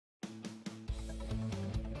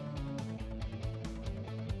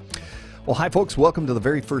Well, hi, folks. Welcome to the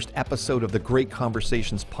very first episode of the Great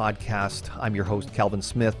Conversations podcast. I'm your host, Calvin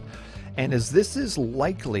Smith. And as this is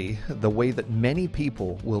likely the way that many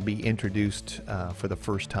people will be introduced for the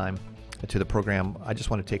first time to the program, I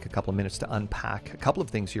just want to take a couple of minutes to unpack a couple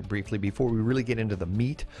of things here briefly before we really get into the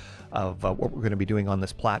meat of what we're going to be doing on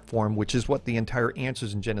this platform, which is what the entire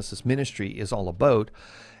Answers in Genesis ministry is all about.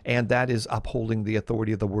 And that is upholding the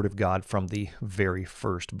authority of the Word of God from the very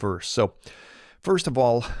first verse. So, first of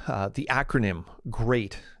all, the acronym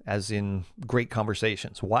GREAT, as in Great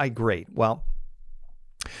Conversations. Why GREAT? Well,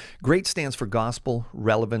 GREAT stands for Gospel,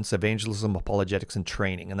 Relevance, Evangelism, Apologetics, and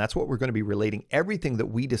Training. And that's what we're going to be relating everything that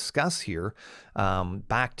we discuss here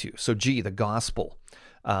back to. So G, the Gospel.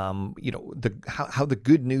 How the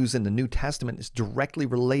good news in the New Testament is directly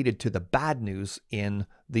related to the bad news in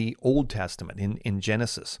the Old Testament, in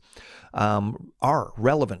Genesis. R,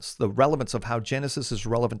 relevance, the relevance of how Genesis is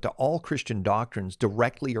relevant to all Christian doctrines,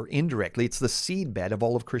 directly or indirectly. It's the seedbed of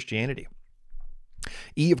all of Christianity.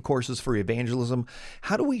 E, of course, is for evangelism.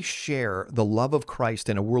 How do we share the love of Christ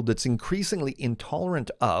in a world that's increasingly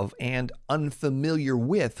intolerant of and unfamiliar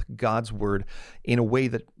with God's Word in a way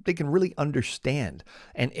that they can really understand?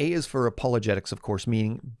 And A is for apologetics, of course,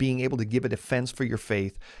 meaning being able to give a defense for your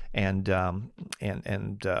faith, and as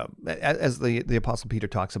the Apostle Peter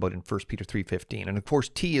talks about in 1 Peter 3:15. And of course,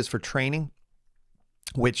 T is for training,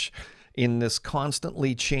 which in this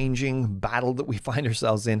constantly changing battle that we find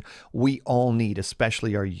ourselves in, we all need,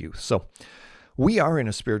 especially our youth. So we are in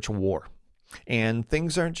a spiritual war, and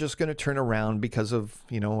things aren't just going to turn around because of,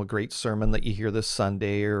 a great sermon that you hear this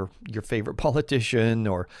Sunday, or your favorite politician,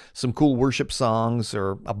 or some cool worship songs,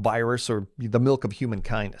 or a virus, or the milk of human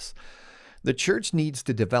kindness. The church needs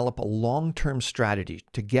to develop a long-term strategy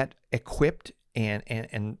to get equipped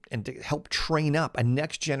and to help train up a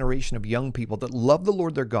next generation of young people that love the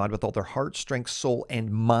Lord their God with all their heart, strength, soul, and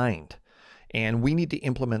mind. And we need to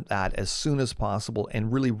implement that as soon as possible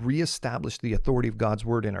and really reestablish the authority of God's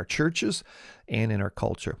Word in our churches and in our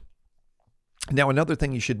culture. Now, another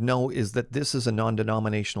thing you should know is that this is a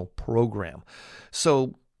non-denominational program.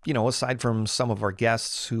 So, aside from some of our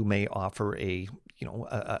guests who may offer a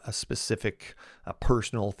specific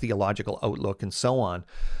personal theological outlook and so on,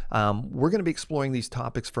 we're going to be exploring these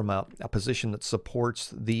topics from a position that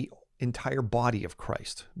supports the entire body of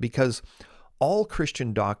Christ, because all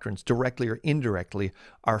Christian doctrines, directly or indirectly,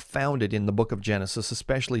 are founded in the book of Genesis,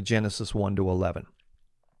 especially Genesis 1 to 11.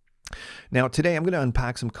 Now, today I'm going to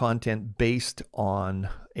unpack some content based on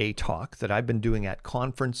a talk that I've been doing at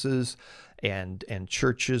conferences and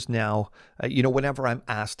churches now. Whenever I'm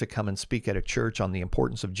asked to come and speak at a church on the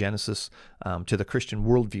importance of Genesis to the Christian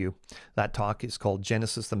worldview, that talk is called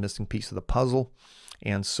Genesis, the Missing Piece of the Puzzle.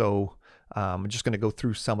 And so I'm just going to go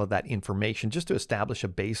through some of that information just to establish a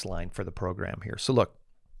baseline for the program here. So look,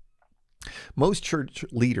 most church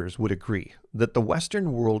leaders would agree that the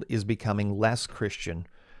Western world is becoming less Christian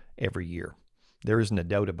every year. There isn't a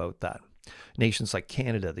doubt about that. Nations like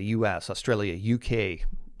Canada, the US, Australia, UK,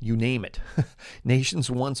 you name it. Nations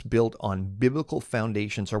once built on biblical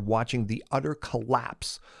foundations are watching the utter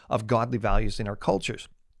collapse of godly values in our cultures.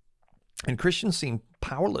 And Christians seem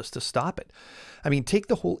powerless to stop it. I mean, take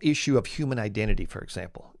the whole issue of human identity, for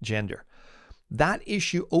example, gender. That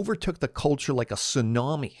issue overtook the culture like a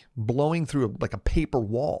tsunami, blowing through like a paper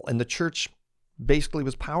wall, and the church basically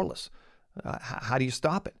was powerless. How do you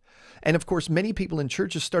stop it? And of course, many people in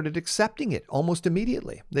churches started accepting it almost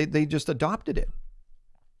immediately. They just adopted it.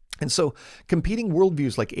 And so competing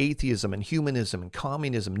worldviews like atheism and humanism and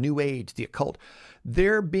communism, New Age, the occult,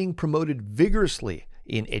 they're being promoted vigorously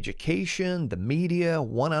in education, the media,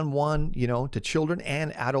 one-on-one, to children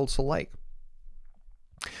and adults alike.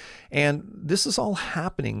 And this is all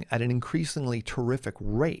happening at an increasingly terrific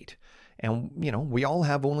rate. And, we all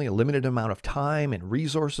have only a limited amount of time and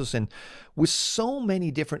resources, and with so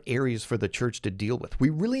many different areas for the church to deal with,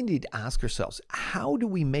 we really need to ask ourselves, how do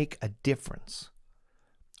we make a difference?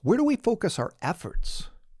 Where do we focus our efforts?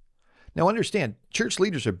 Now, understand, church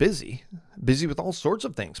leaders are busy with all sorts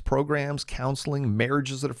of things, programs, counseling,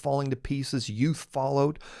 marriages that are falling to pieces, youth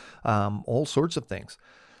followed, all sorts of things.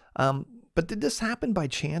 But did this happen by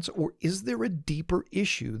chance, or is there a deeper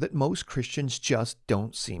issue that most Christians just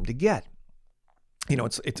don't seem to get?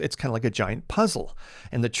 It's kind of like a giant puzzle,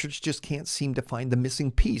 and the church just can't seem to find the missing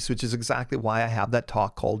piece, which is exactly why I have that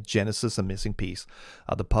talk called Genesis, a Missing Piece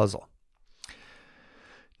of the Puzzle.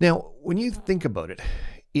 Now, when you think about it,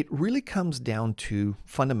 it really comes down to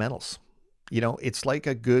fundamentals. It's like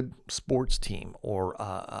a good sports team or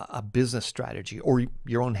a business strategy or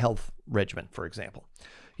your own health regimen, for example.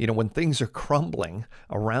 When things are crumbling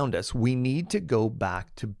around us, we need to go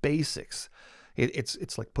back to basics.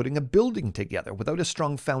 It's like putting a building together. Without a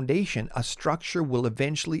strong foundation, a structure will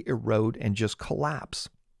eventually erode and just collapse.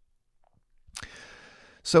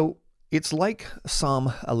 So it's like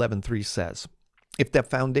Psalm 11:3 says, "If the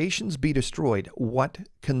foundations be destroyed, what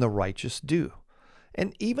can the righteous do?"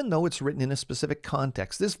 And even though it's written in a specific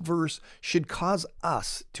context, this verse should cause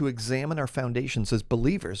us to examine our foundations as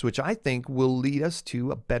believers, which I think will lead us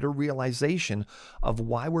to a better realization of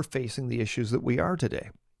why we're facing the issues that we are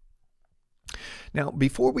today. Now,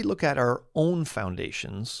 before we look at our own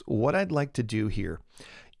foundations, what I'd like to do here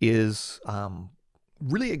is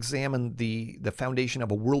really examine the foundation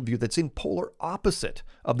of a worldview that's in polar opposite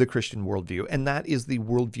of the Christian worldview, and that is the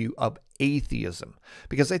worldview of atheism,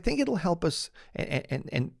 because I think it'll help us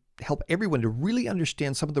and help everyone to really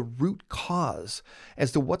understand some of the root cause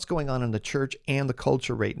as to what's going on in the church and the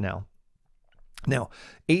culture right now. Now,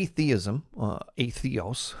 atheism,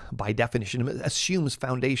 atheos, by definition, assumes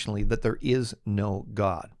foundationally that there is no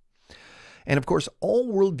God. And of course,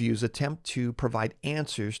 all worldviews attempt to provide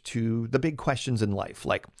answers to the big questions in life,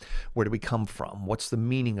 like where do we come from? What's the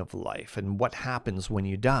meaning of life? And what happens when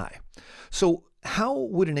you die? So how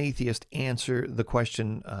would an atheist answer the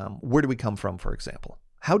question, where do we come from, for example?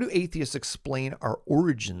 How do atheists explain our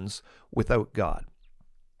origins without God?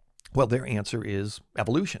 Well, their answer is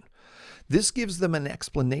evolution. This gives them an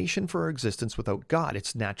explanation for our existence without God.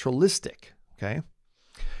 It's naturalistic, okay?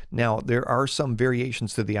 Now, there are some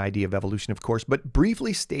variations to the idea of evolution, of course, but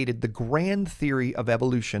briefly stated, the grand theory of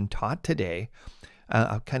evolution taught today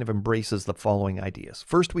kind of embraces the following ideas.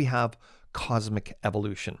 First, we have cosmic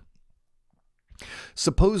evolution.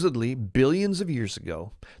 Supposedly, billions of years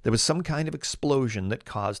ago, there was some kind of explosion that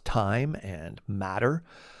caused time and matter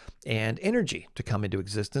and energy to come into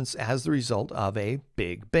existence as the result of a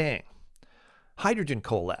Big Bang. Hydrogen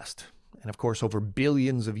coalesced. And of course, over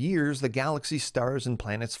billions of years, the galaxies, stars, and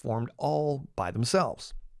planets formed all by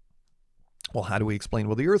themselves. Well, how do we explain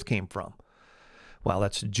where the Earth came from? Well,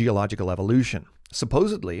 that's geological evolution.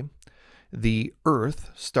 Supposedly, the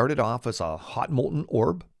Earth started off as a hot molten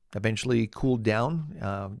orb, eventually cooled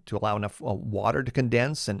down to allow enough water to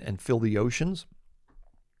condense and fill the oceans.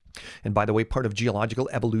 And by the way, part of geological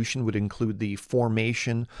evolution would include the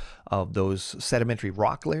formation of those sedimentary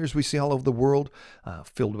rock layers we see all over the world,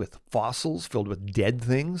 filled with fossils, filled with dead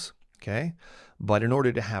things, okay? But in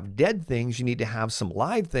order to have dead things, you need to have some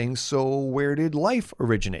live things, so where did life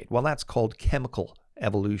originate? Well, that's called chemical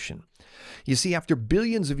evolution. You see, after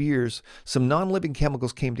billions of years, some non-living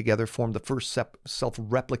chemicals came together, formed the first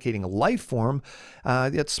self-replicating life form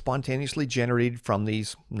that's spontaneously generated from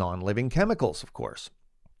these non-living chemicals, of course.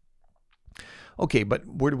 Okay, but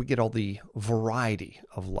where do we get all the variety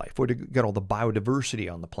of life? Where do we get all the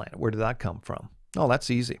biodiversity on the planet? Where did that come from? Oh, that's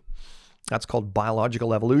easy. That's called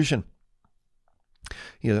biological evolution.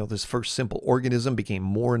 You know, this first simple organism became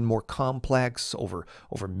more and more complex over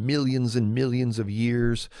millions and millions of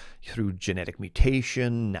years through genetic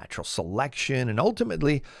mutation, natural selection, and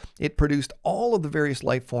ultimately it produced all of the various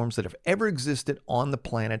life forms that have ever existed on the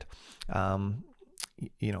planet,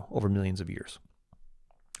 over millions of years.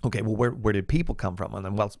 Okay, well, where did people come from? And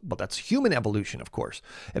then, well, that's human evolution, of course.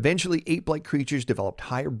 Eventually, ape-like creatures developed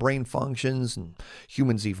higher brain functions, and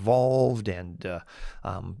humans evolved, and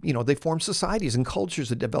they formed societies and cultures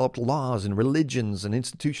that developed laws and religions and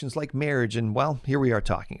institutions like marriage. And well, here we are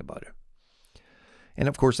talking about it. And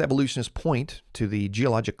of course, evolutionists point to the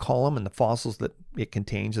geologic column and the fossils that it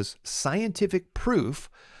contains as scientific proof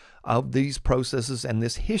of these processes and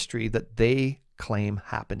this history that they claim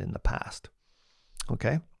happened in the past.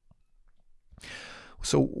 Okay?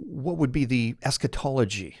 So what would be the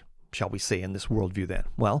eschatology, shall we say, in this worldview then?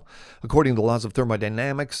 Well, according to the laws of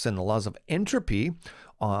thermodynamics and the laws of entropy,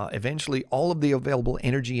 eventually all of the available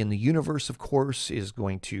energy in the universe, of course, is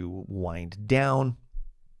going to wind down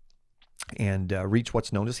and reach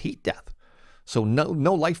what's known as heat death. So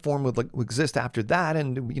no life form would exist after that,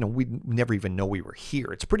 and we'd never even know we were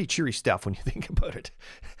here. It's pretty cheery stuff when you think about it.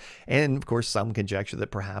 And of course, some conjecture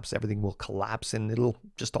that perhaps everything will collapse and it'll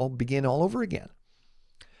just all begin all over again.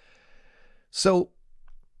 So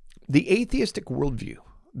the atheistic worldview,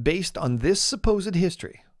 based on this supposed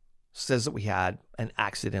history, says that we had an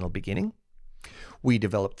accidental beginning, we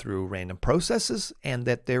developed through random processes, and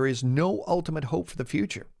that there is no ultimate hope for the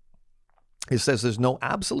future. It says there's no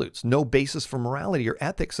absolutes, no basis for morality or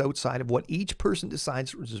ethics outside of what each person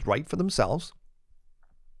decides is right for themselves.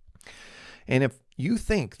 And if you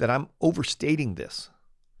think that I'm overstating this,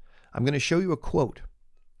 I'm going to show you a quote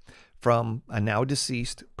from a now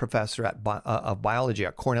deceased professor of biology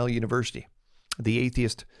at Cornell University, the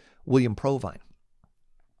atheist William Provine.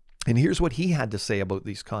 And here's what he had to say about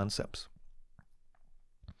these concepts.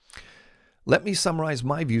 Let me summarize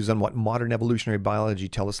my views on what modern evolutionary biology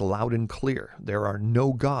tell us loud and clear. There are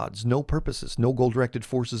no gods, no purposes, no goal-directed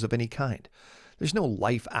forces of any kind. There's no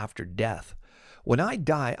life after death. When I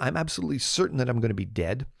die, I'm absolutely certain that I'm going to be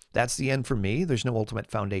dead. That's the end for me. There's no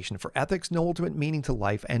ultimate foundation for ethics, no ultimate meaning to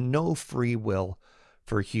life, and no free will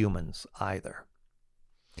for humans either.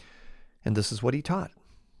 And this is what he taught.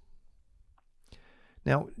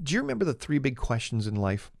 Now, do you remember the three big questions in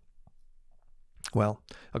life? Well,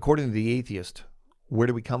 according to the atheist, where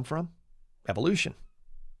do we come from? Evolution.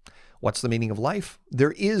 What's the meaning of life?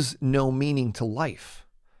 There is no meaning to life.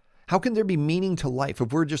 How can there be meaning to life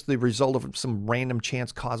if we're just the result of some random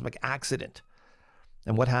chance cosmic accident?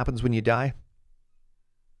 And what happens when you die?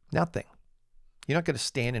 Nothing. You're not going to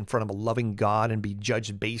stand in front of a loving God and be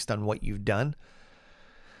judged based on what you've done.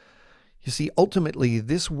 You see, ultimately,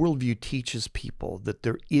 this worldview teaches people that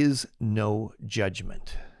there is no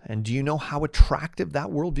judgment. And do you know how attractive that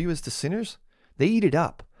worldview is to sinners? They eat it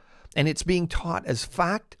up. And it's being taught as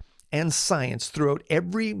fact and science throughout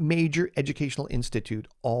every major educational institute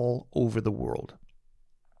all over the world.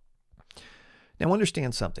 Now,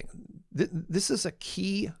 understand something. This is a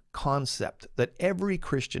key concept that every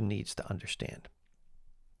Christian needs to understand.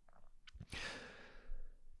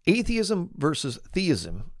 Atheism versus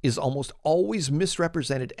theism is almost always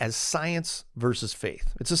misrepresented as science versus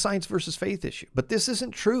faith. It's a science versus faith issue. But this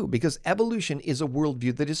isn't true because evolution is a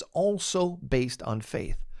worldview that is also based on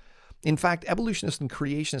faith. In fact, evolutionists and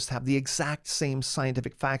creationists have the exact same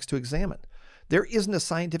scientific facts to examine. There isn't a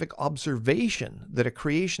scientific observation that a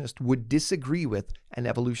creationist would disagree with an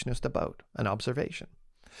evolutionist about, an observation.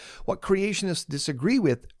 What creationists disagree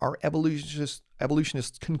with are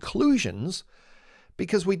evolutionists' conclusions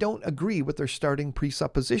because we don't agree with their starting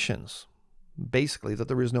presuppositions, basically that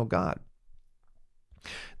there is no God.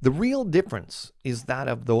 The real difference is that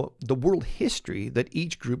of the world history that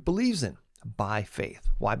each group believes in. By faith.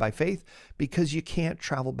 Why by faith? Because you can't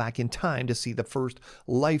travel back in time to see the first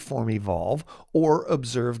life form evolve or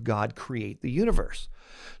observe God create the universe.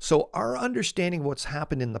 So our understanding of what's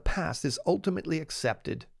happened in the past is ultimately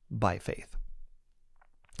accepted by faith.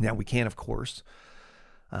 Now we can, of course,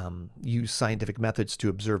 use scientific methods to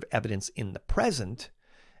observe evidence in the present.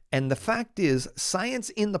 And the fact is, science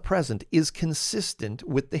in the present is consistent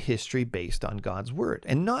with the history based on God's word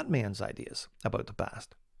and not man's ideas about the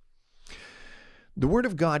past. The Word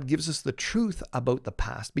of God gives us the truth about the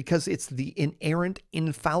past because it's the inerrant,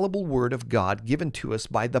 infallible Word of God given to us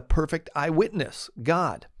by the perfect eyewitness,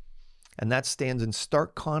 God. And that stands in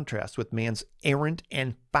stark contrast with man's errant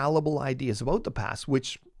and fallible ideas about the past,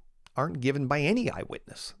 which aren't given by any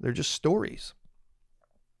eyewitness. They're just stories.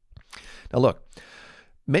 Now look,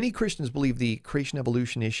 many Christians believe the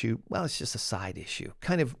creation-evolution issue, well, it's just a side issue.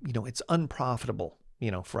 Kind of, it's unprofitable,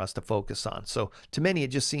 for us to focus on. So to many, it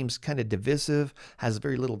just seems kind of divisive, has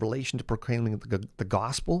very little relation to proclaiming the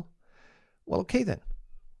gospel. Well, okay then.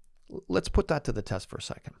 Let's put that to the test for a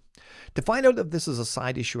second. To find out if this is a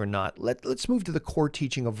side issue or not, let's move to the core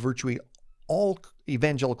teaching of virtually all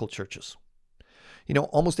evangelical churches.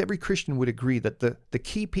 Almost every Christian would agree that the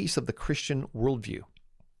key piece of the Christian worldview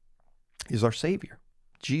is our Savior,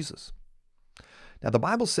 Jesus. Now, the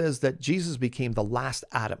Bible says that Jesus became the last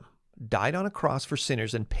Adam, died on a cross for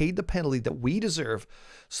sinners, and paid the penalty that we deserve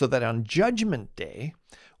so that on Judgment Day,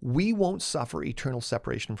 we won't suffer eternal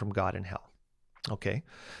separation from God in hell. Okay,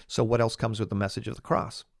 so what else comes with the message of the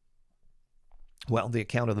cross? Well, the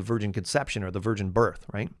account of the virgin conception or the virgin birth,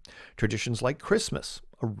 right? Traditions like Christmas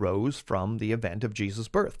arose from the event of Jesus'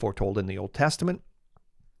 birth, foretold in the Old Testament.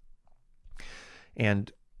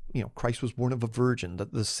 And Christ was born of a virgin,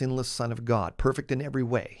 the sinless Son of God, perfect in every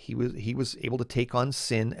way. He was able to take on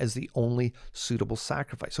sin as the only suitable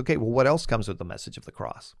sacrifice. Okay, well, what else comes with the message of the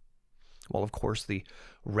cross? Well, of course, the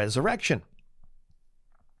resurrection.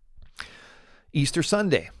 Easter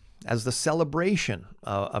Sunday as the celebration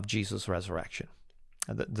of Jesus' resurrection,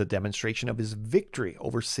 the demonstration of his victory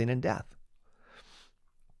over sin and death.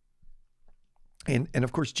 And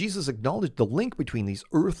of course, Jesus acknowledged the link between these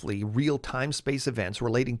earthly, real time-space events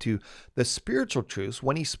relating to the spiritual truths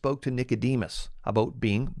when he spoke to Nicodemus about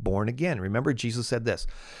being born again. Remember, Jesus said this,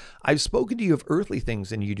 "I've spoken to you of earthly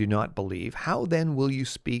things and you do not believe. How then will you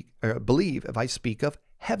believe if I speak of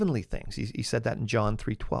heavenly things?" He said that in John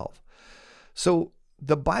 3:12. So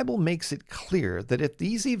the Bible makes it clear that if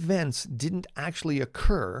these events didn't actually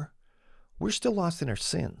occur, we're still lost in our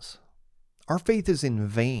sins. Our faith is in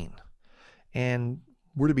vain. And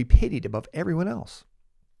we're to be pitied above everyone else.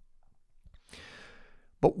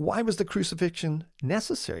 But why was the crucifixion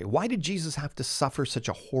necessary? Why did Jesus have to suffer such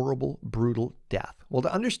a horrible, brutal death? Well,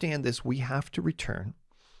 to understand this, we have to return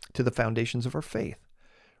to the foundations of our faith.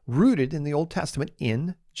 rooted in the Old Testament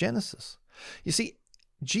in Genesis. You see,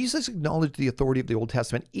 Jesus acknowledged the authority of the Old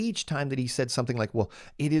Testament each time that he said something like, well,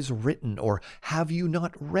 it is written, or have you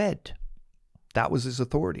not read? That was his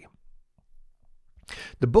authority.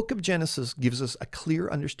 The book of Genesis gives us a clear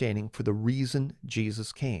understanding for the reason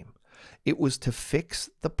Jesus came. It was to fix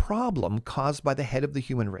the problem caused by the head of the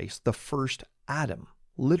human race, the first Adam,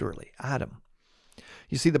 literally Adam.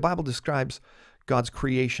 You see, the Bible describes God's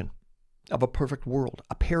creation of a perfect world,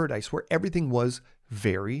 a paradise where everything was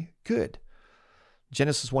very good.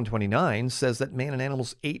 Genesis 1:29 says that man and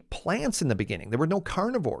animals ate plants in the beginning. There were no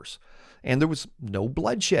carnivores, and there was no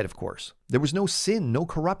bloodshed, of course. There was no sin, no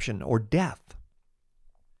corruption, or death.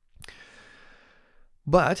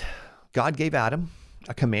 But God gave Adam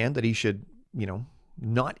a command that he should,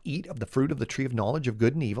 not eat of the fruit of the tree of knowledge of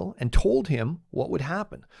good and evil, and told him what would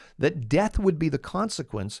happen, that death would be the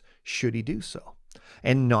consequence should he do so.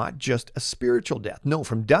 And not just a spiritual death. No,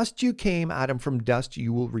 from dust you came, Adam, from dust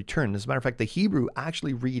you will return. As a matter of fact, the Hebrew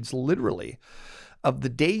actually reads literally, of the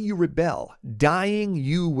day you rebel, dying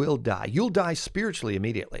you will die. You'll die spiritually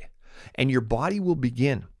immediately, and your body will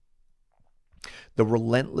begin the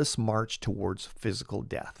relentless march towards physical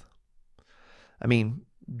death. I mean,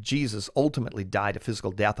 Jesus ultimately died a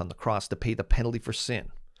physical death on the cross to pay the penalty for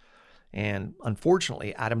sin. And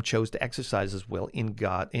unfortunately, Adam chose to exercise his will in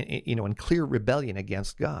God, in clear rebellion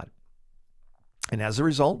against God. And as a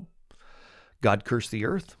result, God cursed the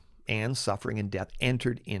earth, and suffering and death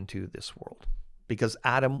entered into this world because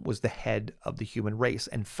Adam was the head of the human race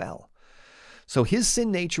and fell. So his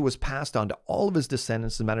sin nature was passed on to all of his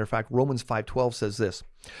descendants. As a matter of fact, Romans 5:12 says this,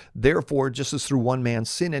 therefore, just as through one man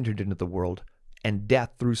sin entered into the world, and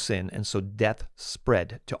death through sin, and so death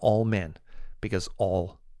spread to all men because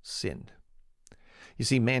all sinned. You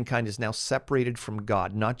see, mankind is now separated from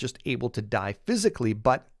God, not just able to die physically,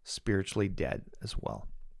 but spiritually dead as well.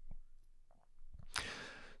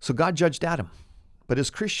 So God judged Adam. But as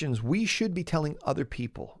Christians, we should be telling other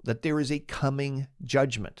people that there is a coming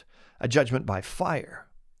judgment, a judgment by fire.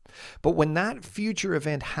 But when that future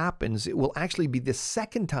event happens, it will actually be the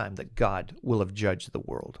second time that God will have judged the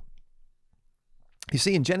world. You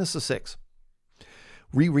see, in Genesis 6,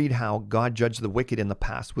 we read how God judged the wicked in the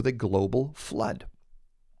past with a global flood.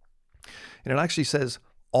 And it actually says,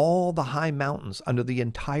 all the high mountains under the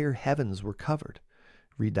entire heavens were covered.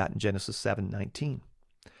 Read that in Genesis 7:19.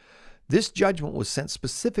 This judgment was sent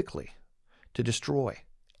specifically to destroy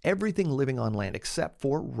everything living on land except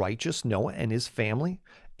for righteous Noah and his family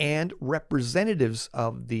and representatives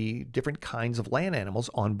of the different kinds of land animals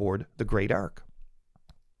on board the great ark.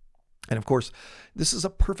 And of course, this is a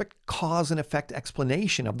perfect cause and effect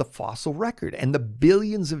explanation of the fossil record and the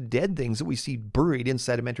billions of dead things that we see buried in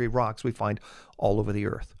sedimentary rocks we find all over the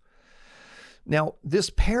earth. Now, this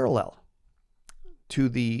parallel to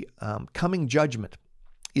the coming judgment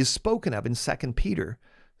is spoken of in 2 Peter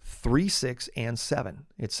 3:6 and 7.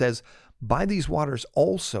 It says, by these waters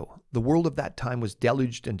also the world of that time was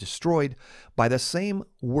deluged and destroyed. By the same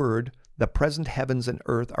word, the present heavens and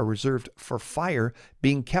earth are reserved for fire,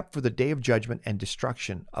 being kept for the day of judgment and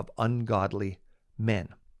destruction of ungodly men.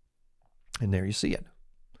 And there you see it.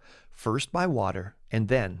 First by water and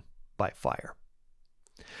then by fire.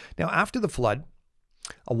 Now, after the flood,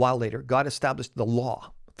 a while later, God established the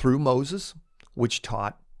law through Moses, which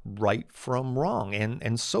taught right from wrong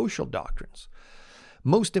and social doctrines.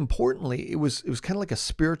 Most importantly, it was kind of like a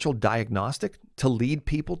spiritual diagnostic to lead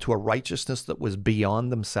people to a righteousness that was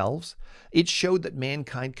beyond themselves. It showed that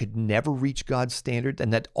mankind could never reach God's standard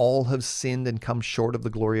and that all have sinned and come short of the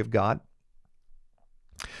glory of God.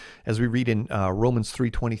 As we read in Romans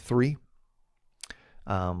 3:23,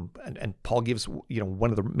 and Paul gives one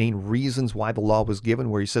of the main reasons why the law was given,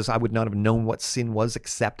 where he says, I would not have known what sin was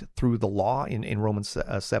except through the law in Romans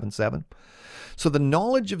 7:7. So the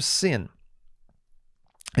knowledge of sin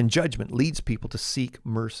and judgment leads people to seek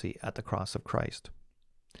mercy at the cross of Christ.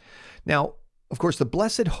 Now, of course, the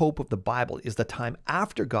blessed hope of the Bible is the time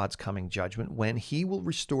after God's coming judgment when he will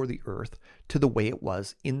restore the earth to the way it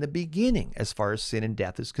was in the beginning as far as sin and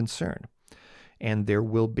death is concerned. And there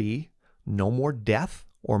will be no more death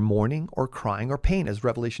or mourning or crying or pain, as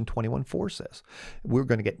Revelation 21:4 says. We're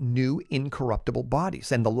going to get new incorruptible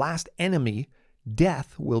bodies, and the last enemy,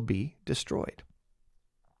 death, will be destroyed.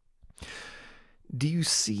 Do you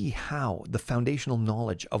see how the foundational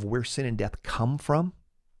knowledge of where sin and death come from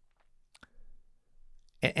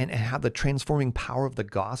and how the transforming power of the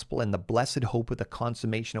gospel and the blessed hope of the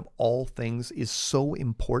consummation of all things is so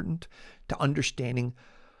important to understanding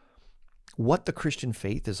what the Christian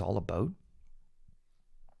faith is all about?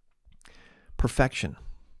 Perfection,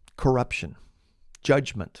 corruption,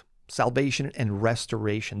 judgment, salvation and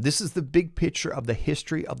restoration. This is the big picture of the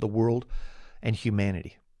history of the world and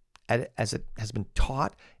humanity, as it has been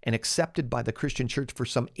taught and accepted by the Christian church for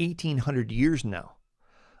some 1,800 years now,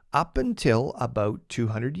 up until about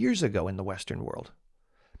 200 years ago in the Western world.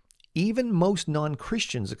 Even most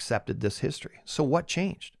non-Christians accepted this history. So what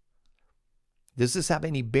changed? Does this have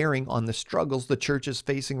any bearing on the struggles the church is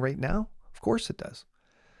facing right now? Of course it does.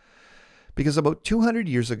 Because about 200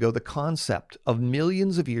 years ago, the concept of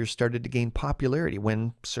millions of years started to gain popularity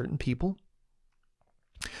when certain people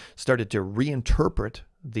started to reinterpret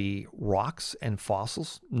the rocks and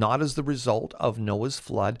fossils, not as the result of Noah's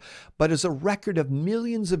flood, but as a record of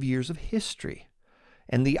millions of years of history.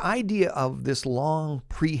 And the idea of this long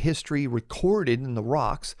prehistory recorded in the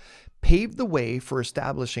rocks paved the way for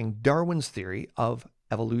establishing Darwin's theory of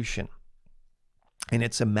evolution. And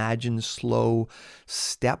its imagined slow,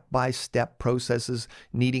 step-by-step processes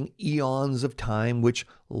needing eons of time, which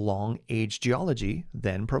long-age geology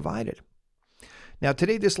then provided. Now,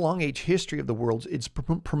 today, this long-age history of the world is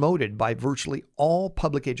promoted by virtually all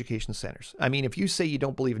public education centers. I mean, if you say you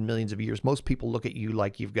don't believe in millions of years, most people look at you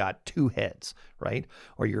like you've got two heads, right?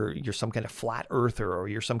 Or you're some kind of flat earther, or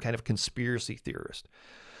you're some kind of conspiracy theorist.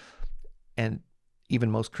 And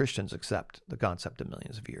even most Christians accept the concept of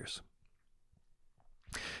millions of years.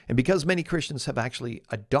 And because many Christians have actually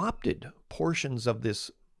adopted portions of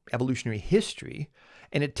this evolutionary history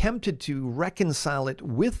and attempted to reconcile it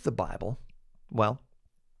with the Bible, well,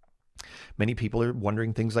 many people are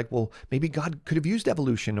wondering things like, well, maybe God could have used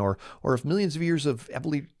evolution, or if millions of years of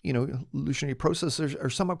evolutionary processes are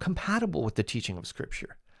somehow compatible with the teaching of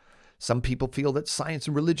Scripture. Some people feel that science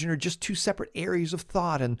and religion are just two separate areas of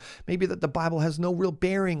thought, and maybe that the Bible has no real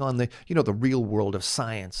bearing on the real world of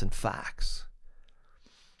science and facts.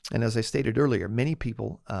 And as I stated earlier, many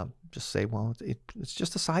people just say, well, it's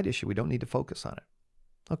just a side issue. We don't need to focus on it.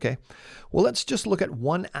 Okay, well, let's just look at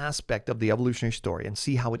one aspect of the evolutionary story and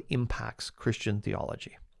see how it impacts Christian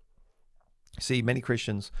theology. See, many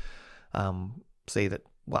Christians say that,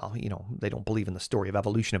 well, they don't believe in the story of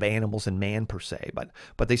evolution of animals and man per se,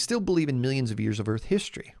 but they still believe in millions of years of Earth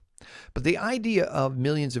history. But the idea of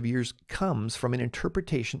millions of years comes from an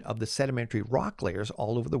interpretation of the sedimentary rock layers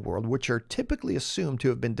all over the world, which are typically assumed to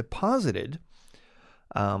have been deposited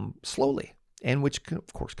slowly, and which,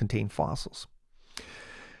 of course, contain fossils.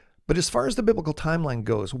 But as far as the biblical timeline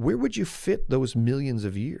goes, where would you fit those millions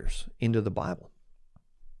of years into the Bible?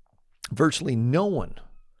 Virtually no one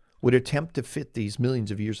would attempt to fit these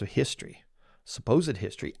millions of years of history, supposed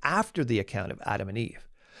history, after the account of Adam and Eve.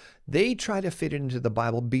 They try to fit it into the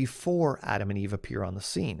Bible before Adam and Eve appear on the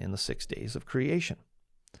scene in the 6 days of creation.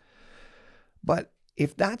 But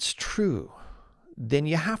if that's true, then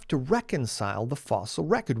you have to reconcile the fossil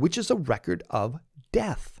record, which is a record of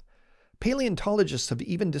death. Paleontologists have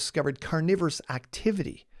even discovered carnivorous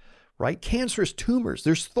activity, right? Cancerous tumors.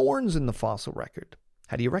 There's thorns in the fossil record.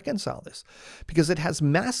 How do you reconcile this? Because it has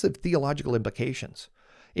massive theological implications.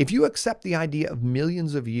 If you accept the idea of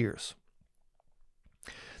millions of years,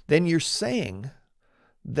 then you're saying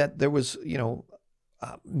that there was,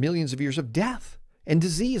 millions of years of death and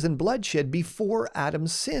disease and bloodshed before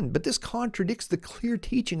Adam's sin. But this contradicts the clear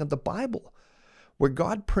teaching of the Bible, where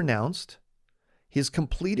God pronounced his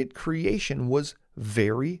completed creation was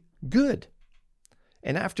very good.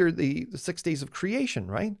 And after the 6 days of creation,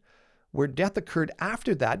 right, where death occurred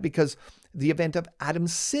after that because the event of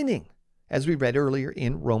Adam's sinning, as we read earlier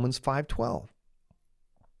in Romans 5:12.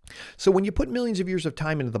 So when you put millions of years of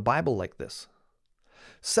time into the Bible like this,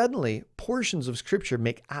 suddenly portions of Scripture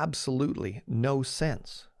make absolutely no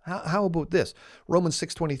sense. How about this? Romans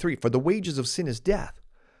 6:23, for the wages of sin is death.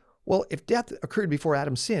 Well, if death occurred before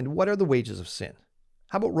Adam sinned, what are the wages of sin?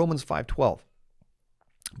 How about Romans 5:12?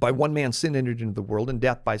 By one man sin entered into the world, and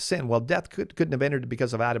death by sin. Well, death couldn't have entered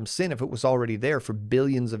because of Adam's sin if it was already there for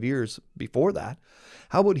billions of years before that.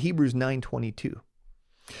 How about Hebrews 9:22?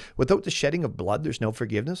 Without the shedding of blood, there's no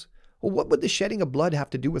forgiveness. Well, what would the shedding of blood have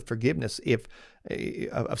to do with forgiveness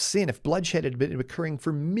of sin if bloodshed had been occurring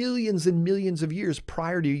for millions and millions of years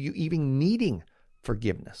prior to you even needing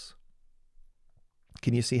forgiveness?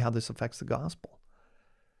 Can you see how this affects the gospel?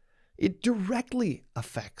 It directly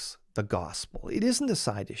affects the gospel. It isn't a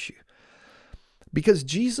side issue. Because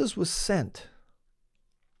Jesus was sent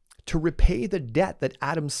to repay the debt that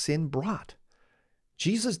Adam's sin brought.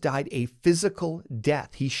 Jesus died a physical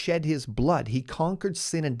death. He shed his blood. He conquered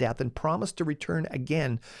sin and death and promised to return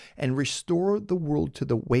again and restore the world to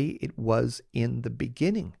the way it was in the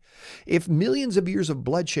beginning. If millions of years of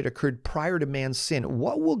bloodshed occurred prior to man's sin,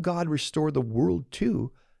 what will God restore the world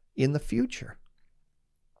to in the future?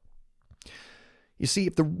 You see,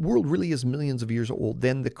 if the world really is millions of years old,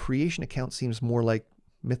 then the creation account seems more like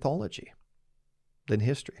mythology than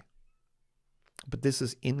history. But this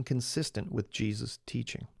is inconsistent with Jesus'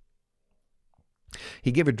 teaching.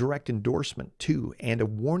 He gave a direct endorsement to and a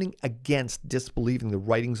warning against disbelieving the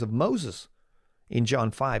writings of Moses in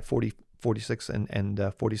John 5, 46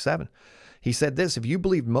 and 47. He said this, if you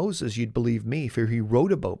believed Moses, you'd believe me, for he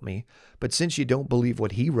wrote about me. But since you don't believe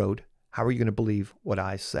what he wrote, how are you going to believe what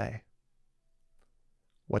I say?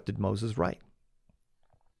 What did Moses write?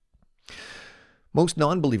 Most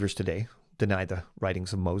non-believers today deny the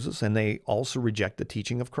writings of Moses, and they also reject the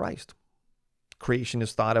teaching of Christ. Creation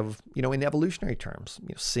is thought of, in evolutionary terms.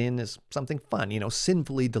 Sin is something fun,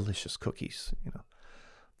 sinfully delicious cookies.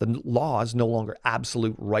 The law is no longer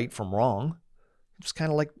absolute right from wrong. It's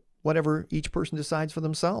kind of like whatever each person decides for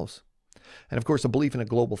themselves. And of course, a belief in a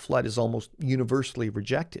global flood is almost universally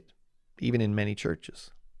rejected, even in many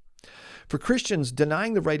churches. For Christians,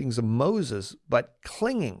 denying the writings of Moses but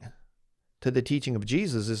clinging to the teaching of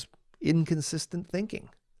Jesus is inconsistent thinking.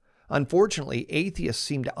 Unfortunately, atheists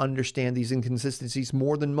seem to understand these inconsistencies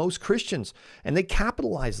more than most Christians, and they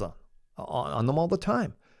capitalize on them all the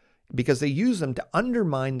time because they use them to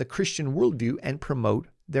undermine the Christian worldview and promote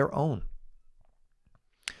their own.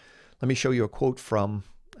 Let me show you a quote from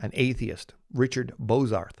an atheist, Richard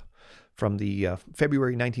Bozarth, from the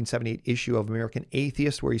February 1978 issue of American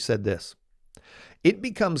Atheist, where he said this, "It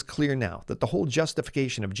becomes clear now that the whole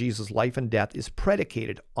justification of Jesus' life and death is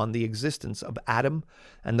predicated on the existence of Adam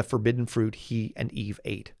and the forbidden fruit he and Eve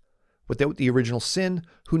ate. Without the original sin,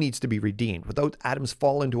 who needs to be redeemed? Without Adam's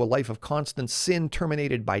fall into a life of constant sin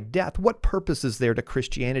terminated by death, what purpose is there to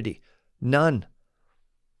Christianity? None.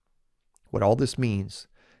 What all this means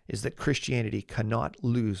is that Christianity cannot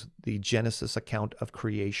lose the Genesis account of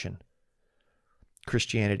creation.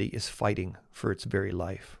 Christianity is fighting for its very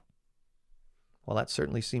life." Well, that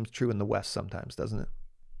certainly seems true in the West sometimes, doesn't it?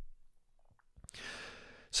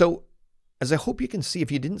 So, as I hope you can see,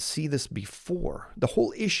 if you didn't see this before, the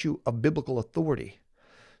whole issue of biblical authority,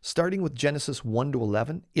 starting with Genesis 1 to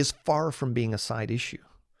 11, is far from being a side issue.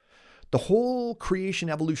 The whole creation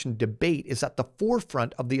evolution debate is at the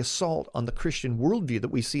forefront of the assault on the Christian worldview that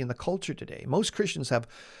we see in the culture today. Most Christians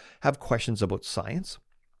have questions about science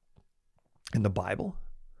and the Bible,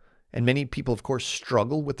 and many people, of course,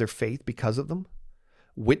 struggle with their faith because of them.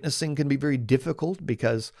 Witnessing can be very difficult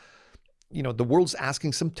because, the world's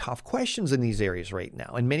asking some tough questions in these areas right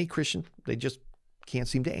now, and many Christians, they just can't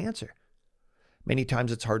seem to answer. Many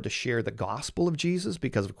times it's hard to share the gospel of Jesus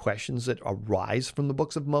because of questions that arise from the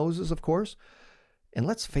books of Moses, of course. And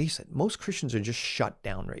let's face it, most Christians are just shut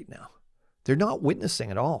down right now. They're not witnessing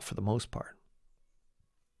at all for the most part.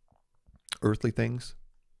 Earthly things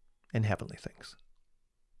and heavenly things.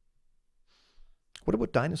 What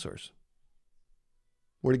about dinosaurs?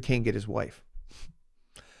 Where did Cain get his wife?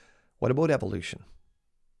 What about evolution?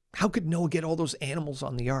 How could Noah get all those animals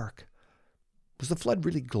on the ark? Was the flood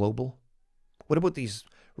really global? What about these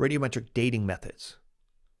radiometric dating methods?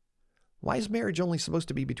 Why is marriage only supposed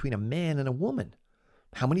to be between a man and a woman?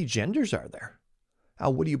 How many genders are there?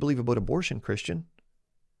 What do you believe about abortion, Christian?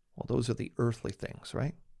 Well, those are the earthly things,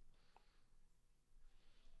 right?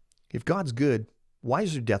 If God's good, why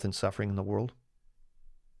is there death and suffering in the world?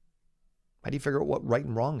 How do you figure out what right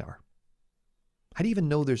and wrong are? How do you even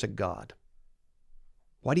know there's a God?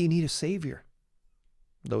 Why do you need a Savior?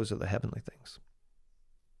 Those are the heavenly things.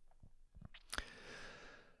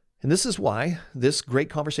 And this is why this Great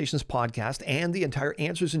Conversations podcast and the entire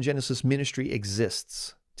Answers in Genesis ministry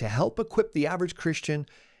exists, to help equip the average Christian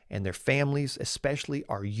and their families, especially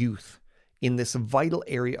our youth, in this vital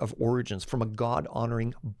area of origins from a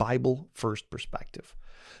God-honoring, Bible-first perspective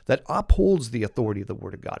that upholds the authority of the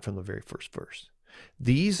Word of God from the very first verse.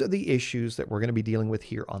 These are the issues that we're going to be dealing with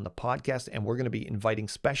here on the podcast, and we're going to be inviting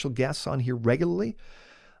special guests on here regularly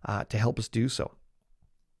to help us do so.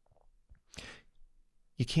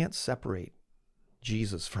 You can't separate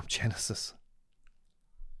Jesus from Genesis.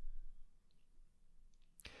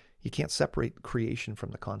 You can't separate creation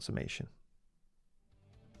from the consummation.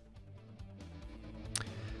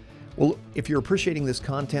 Well, if you're appreciating this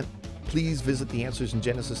content, please visit the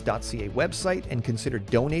AnswersInGenesis.ca website and consider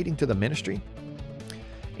donating to the ministry.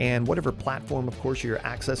 And whatever platform, of course, you're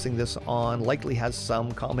accessing this on likely has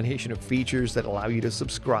some combination of features that allow you to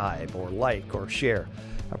subscribe or like or share,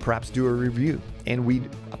 or perhaps do a review. And we'd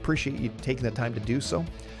appreciate you taking the time to do so,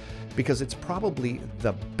 because it's probably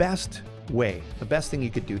the best thing you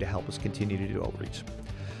could do to help us continue to do outreach.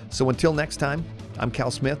 So until next time, I'm Cal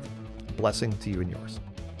Smith. Blessing to you and yours.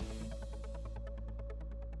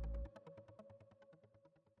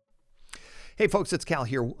 Hey, folks, it's Cal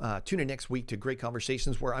here. Tune in next week to Great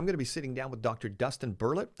Conversations, where I'm going to be sitting down with Dr. Dustin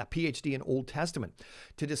Burlett, a PhD in Old Testament,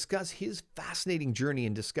 to discuss his fascinating journey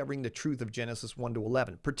in discovering the truth of Genesis 1 to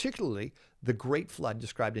 11, particularly the Great Flood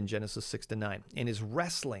described in Genesis 6 to 9, and his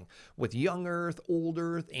wrestling with young Earth, old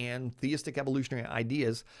Earth, and theistic evolutionary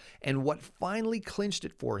ideas, and what finally clinched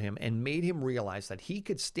it for him and made him realize that he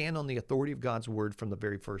could stand on the authority of God's word from the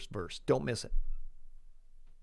very first verse. Don't miss it.